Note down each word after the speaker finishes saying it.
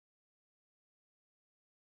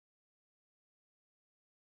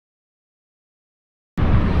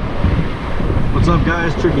up,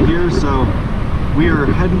 guys? Tricky here. So we are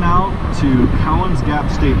heading out to Collins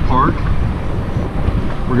Gap State Park.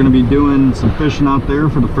 We're going to be doing some fishing out there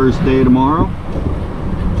for the first day tomorrow.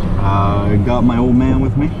 I got my old man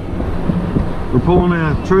with me. We're pulling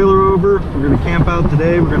a trailer over. We're going to camp out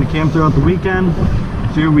today. We're going to camp throughout the weekend,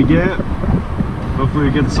 see what we get. Hopefully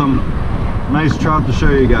we get some nice trout to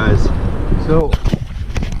show you guys. So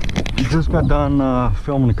we just got done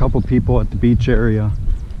filming a couple people at the beach area.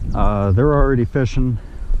 They're already fishing,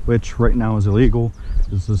 which right now is illegal.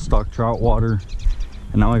 This is stock trout water.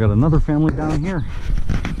 And now I got another family down here.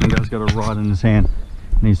 The guy's got a rod in his hand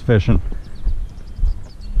and he's fishing.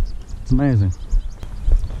 It's amazing.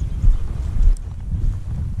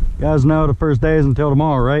 You guys know the first day is until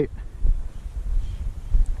tomorrow, right?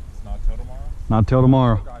 It's not till tomorrow? Not till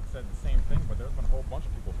tomorrow. God said the same thing, but there's been a whole bunch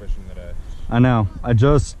of people fishing today. I know. I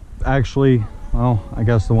just actually, well, I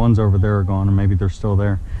guess the ones over there are gone, or maybe they're still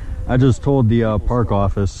there. I just told the park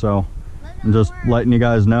office, so I'm just letting you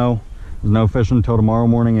guys know there's no fishing until tomorrow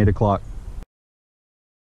morning, 8 o'clock.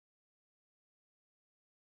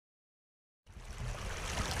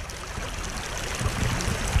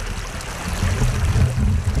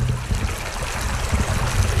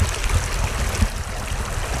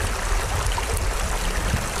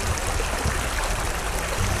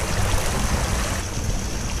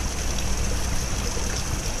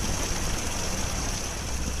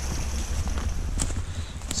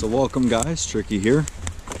 So welcome, guys, Tricky here.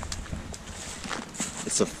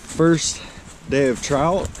 It's the first day of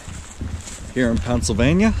trout here in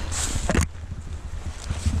Pennsylvania.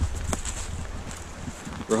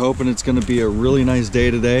 We're hoping it's going to be a really nice day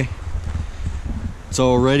today. It's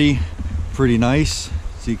already pretty nice,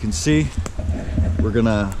 as you can see. We're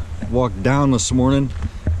gonna walk down this morning.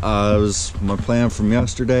 It was my plan from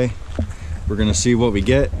yesterday. We're gonna see what we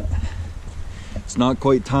get. It's not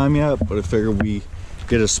quite time yet, but I figure we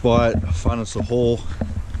get a spot, find us a hole.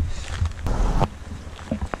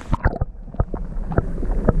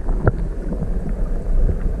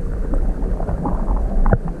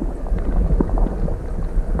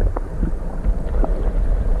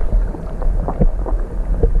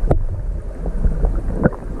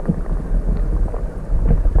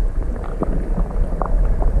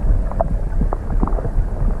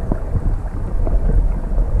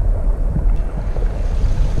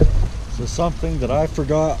 Something that I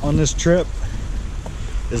forgot on this trip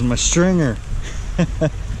is my stringer.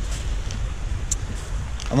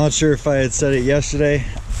 I'm not sure if I had said it yesterday,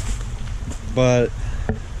 but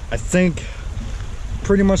I think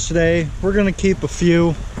pretty much today we're gonna keep a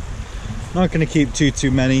few. Not gonna keep too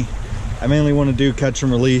many. I mainly want to do catch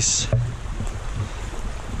and release,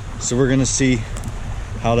 so we're gonna see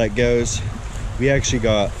how that goes. We actually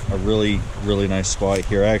got a really nice spot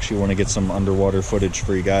here. I actually want to get some underwater footage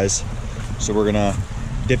for you guys. So we're gonna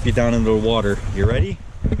dip you down into the water. You ready?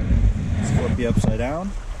 Let's flip you upside down.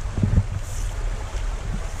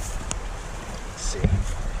 Let's see.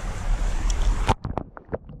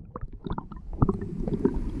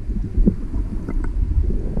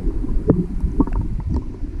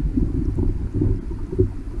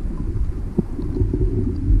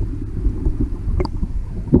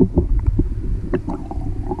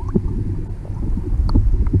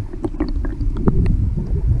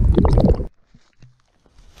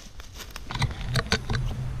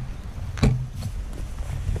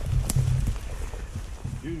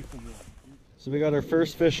 So we got our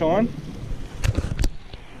first fish on.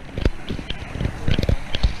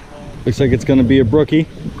 Looks like it's going to be a brookie.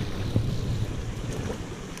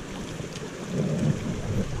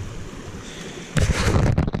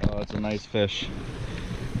 Oh, it's a nice fish.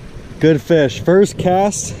 Good fish. First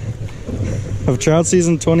cast of trout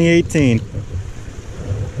season 2018.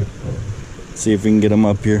 Let's see if we can get him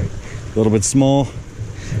up here. A little bit small.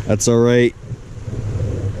 That's all right.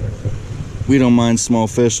 We don't mind small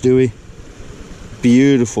fish, do we?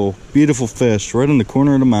 Beautiful fish right in the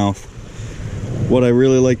corner of the mouth. What I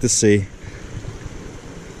really like to see.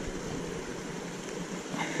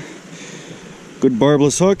 Good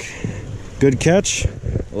barbless hook, good catch.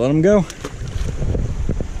 Let him go.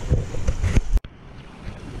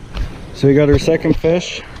 So we got our second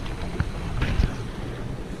fish.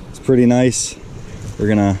 It's pretty nice. We're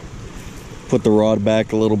gonna put the rod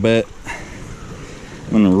back a little bit.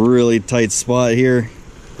 I'm in a really tight spot here.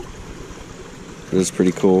 This is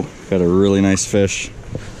pretty cool. Got a really nice fish.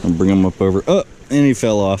 I'll bring him up over. Oh, and he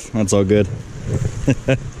fell off. That's all good.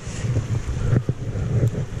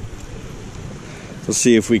 Let's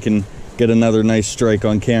see if we can get another nice strike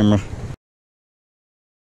on camera.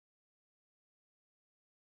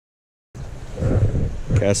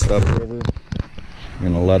 Cast it upriver. I'm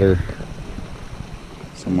gonna let her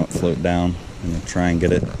somewhat float down and then try and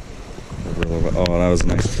get it over a little bit. Oh, that was a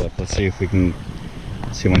nice flip. Let's see if we can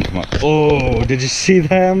see one come up. Oh, did you see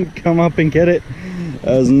them come up and get it?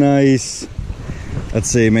 That was nice. Let's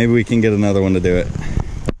see, maybe we can get another one to do it.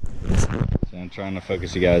 So I'm trying to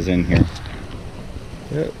focus you guys in here.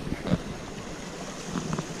 Yep.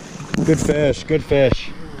 Good fish, good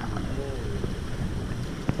fish.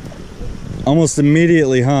 Almost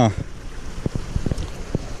immediately, huh?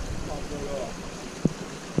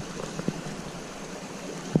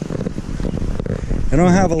 They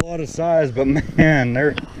don't have a lot of size, but man,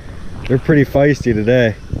 they're pretty feisty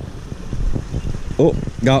today. Oh,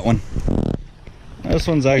 got one. This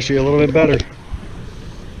one's actually a little bit better.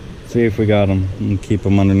 Let's see if we got him and keep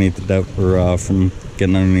him underneath the depth, or from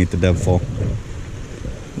getting underneath the depth fall.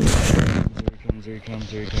 Here he comes,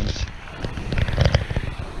 here he comes.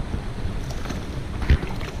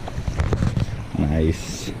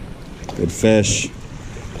 Nice. Good fish.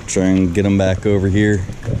 Try and get him back over here.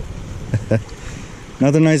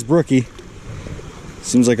 Another nice brookie.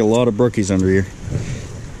 Seems like a lot of brookies under here.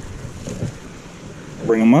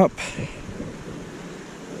 Bring him up.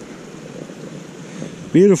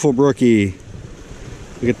 Beautiful brookie.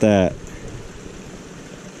 Look at that.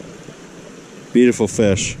 Beautiful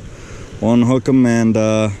fish. Unhook him and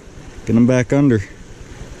get him back under.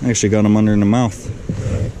 Actually got him under in the mouth.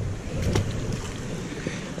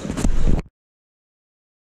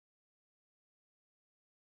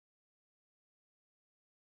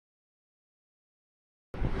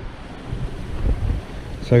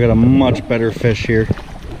 So I got a much better fish here.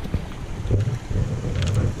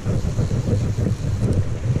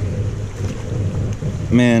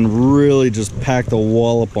 Man, really just packed a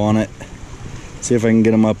wallop on it. See if I can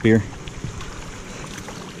get him up here.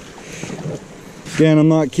 Again, I'm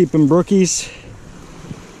not keeping brookies.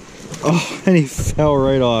 Oh, and he fell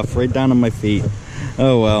right off, right down to my feet.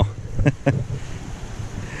 Oh well.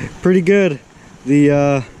 Pretty good.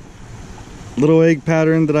 The little egg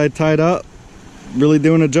pattern that I tied up, really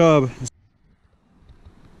doing a job.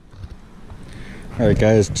 All right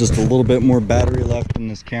guys, just a little bit more battery left in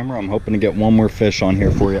this camera. I'm hoping to get one more fish on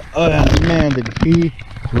here for you. Oh man, did he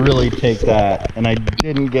really take that, and I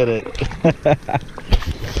didn't get it.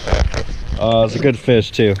 Oh, it's a good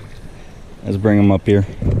fish too. Let's bring him up here.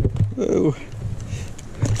 Ooh.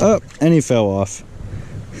 Oh, and he fell off.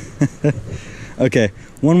 Okay,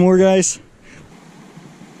 one more guys.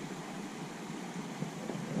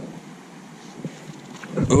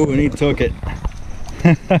 Oh, and he took it.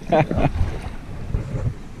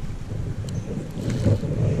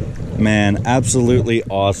 Man, absolutely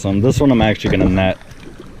awesome. This one I'm actually gonna net,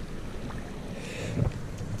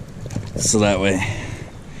 so that way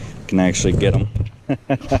I can actually get them.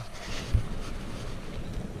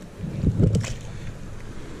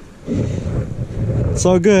 It's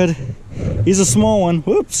all good. He's a small one.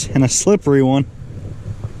 Whoops, and a slippery one.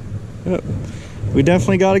 Yep. We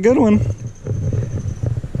definitely got a good one.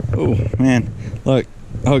 Oh man, look,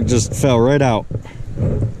 hook just fell right out.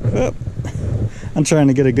 Yep. I'm trying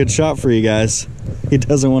to get a good shot for you guys. He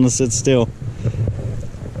doesn't want to sit still.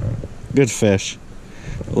 Good fish.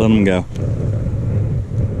 Let him go.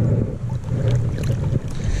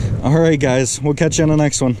 All right guys, we'll catch you on the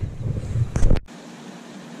next one.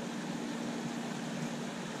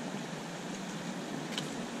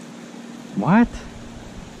 What?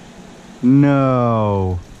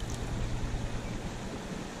 No.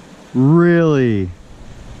 Really?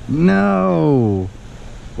 No.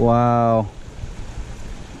 Wow.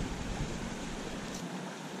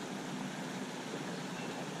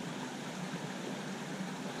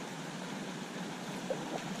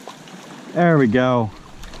 There we go.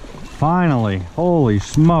 Finally. Holy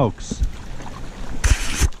smokes.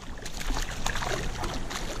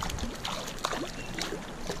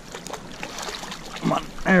 Come on.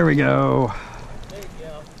 There we go. There you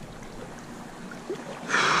go.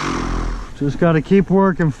 Just got to keep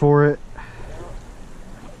working for it.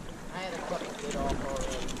 I had a couple get off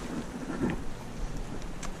already.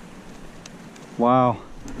 Wow.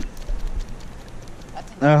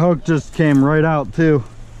 That hook just came right out too.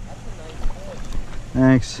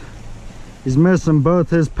 Thanks. He's missing both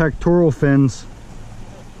his pectoral fins.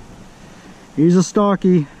 He's a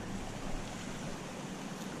stocky.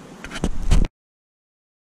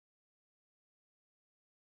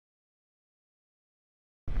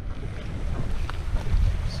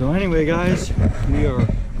 So anyway guys, we are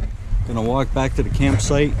gonna walk back to the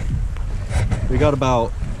campsite. We got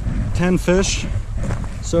about 10 fish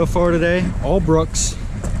so far today, all brooks.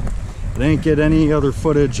 I didn't get any other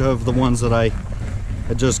footage of the ones that I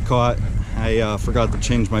had just caught. I forgot to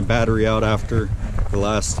change my battery out after the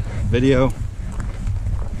last video.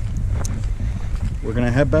 we're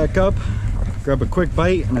gonna head back up, grab a quick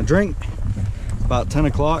bite and a drink. It's about 10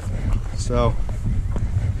 o'clock, so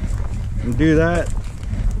we'll do that,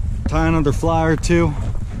 tie another fly or two,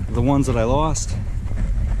 the ones that I lost.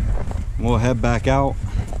 We'll head back out.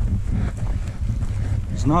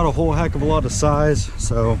 It's not a whole heck of a lot of size,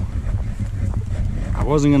 so I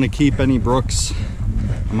wasn't gonna keep any brooks.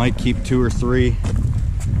 I might keep 2 or 3,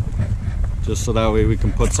 just so that way we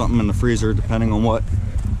can put something in the freezer depending on what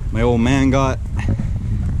my old man got.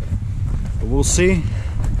 But we'll see.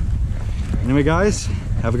 Anyway guys,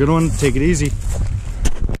 have a good one, take it easy.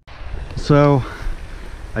 So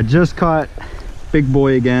I just caught big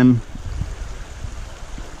boy again.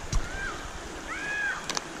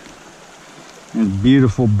 And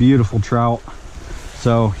beautiful, beautiful trout.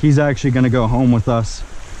 So he's actually gonna go home with us.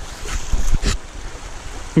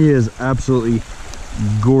 He is absolutely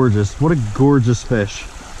gorgeous. What a gorgeous fish.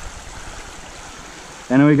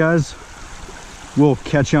 Anyway guys, we'll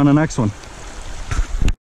catch you on the next one.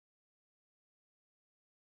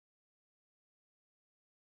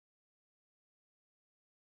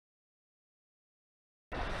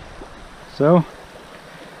 So,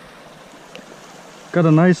 got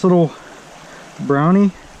a nice little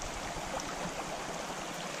brownie.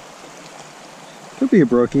 Could be a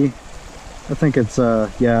brookie. I think it's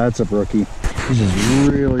yeah, it's a brookie. He's just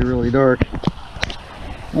really, really dark.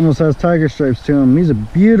 Almost has tiger stripes to him. He's a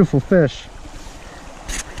beautiful fish.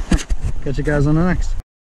 Catch you guys on the next.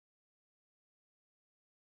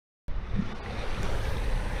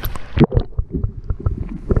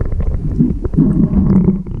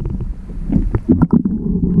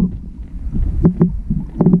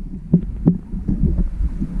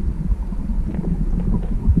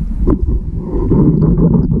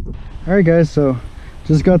 Alright guys, so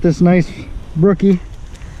just got this nice brookie.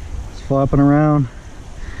 It's flopping around.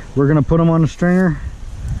 We're gonna put him on a stringer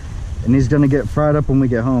and he's gonna get fried up when we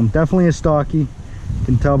get home. Definitely a stocky. You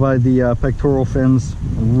can tell by the pectoral fins,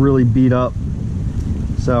 really beat up.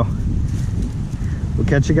 So we'll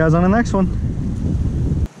catch you guys on the next one.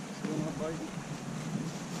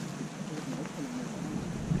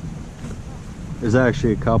 There's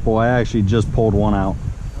actually a couple. I actually just pulled one out.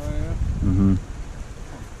 Oh yeah? Mm-hmm.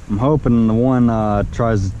 I'm hoping the one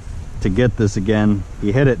tries to get this again.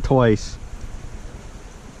 He hit it twice.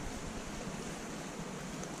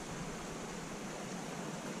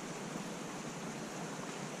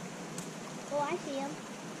 Oh, I see him.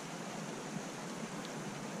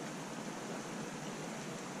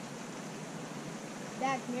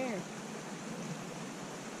 Back here.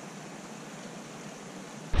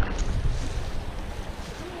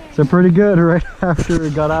 So pretty good right after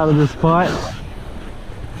it got out of the spot.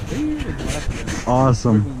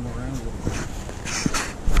 Awesome.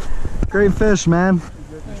 Great fish, man.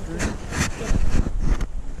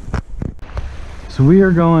 So we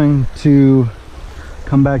are going to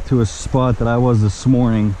come back to a spot that I was this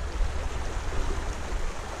morning.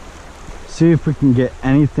 See if we can get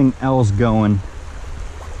anything else going.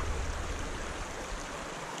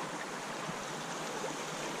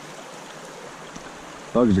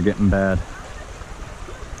 Bugs are getting bad.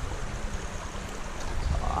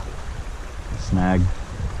 Snag.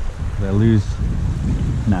 Did I lose?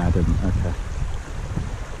 Nah, I didn't. Okay.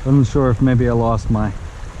 Wasn't sure if maybe I lost my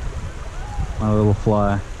little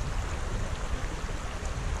fly.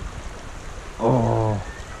 Oh,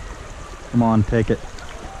 come on, take it.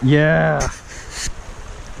 Yeah.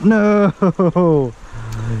 No.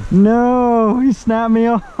 No, he snapped me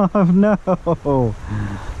off. No.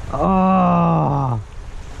 Oh.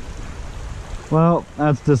 Well,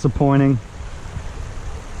 that's disappointing.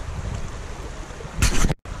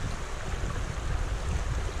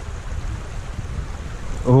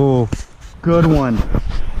 Oh, good one.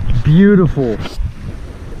 Beautiful.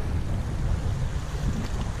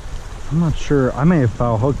 I'm not sure. I may have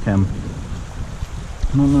foul hooked him.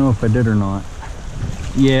 I don't know if I did or not.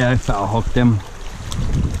 Yeah, I foul hooked him.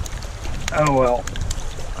 Oh well.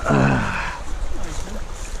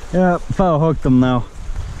 Yeah, foul hooked him though.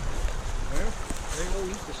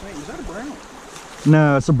 Is that a brown?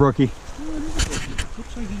 No, it's a brookie.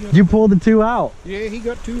 Looks like he got... You pulled the 2 out. Yeah, he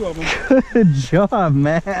got 2 of them. Good job,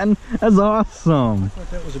 man. That's awesome. I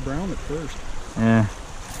thought that was a brown at first. Yeah,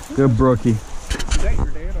 good brookie. Is that your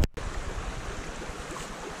dad?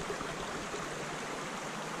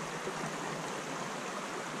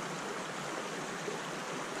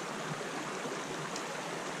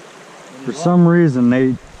 For some reason,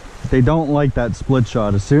 they don't like that split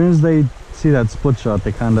shot. As soon as they see that split shot,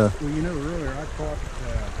 they kind of... Well, you know, earlier I caught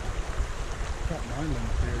mine up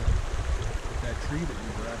there with that tree that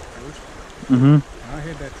we were at first. Mm-hmm. And I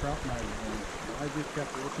had that trout knife on. I just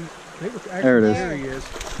kept looking. They were actually, There it is. There he is.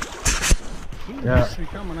 He was Yeah. actually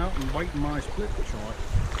coming out and biting my split shot.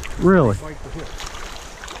 Really? Bite the hook.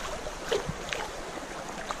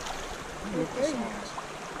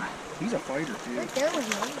 He's a fighter too. Right there was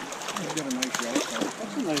one. He's got a nice yellow color.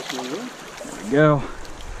 That's a nice lure. There we go.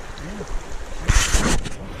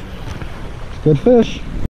 Good fish.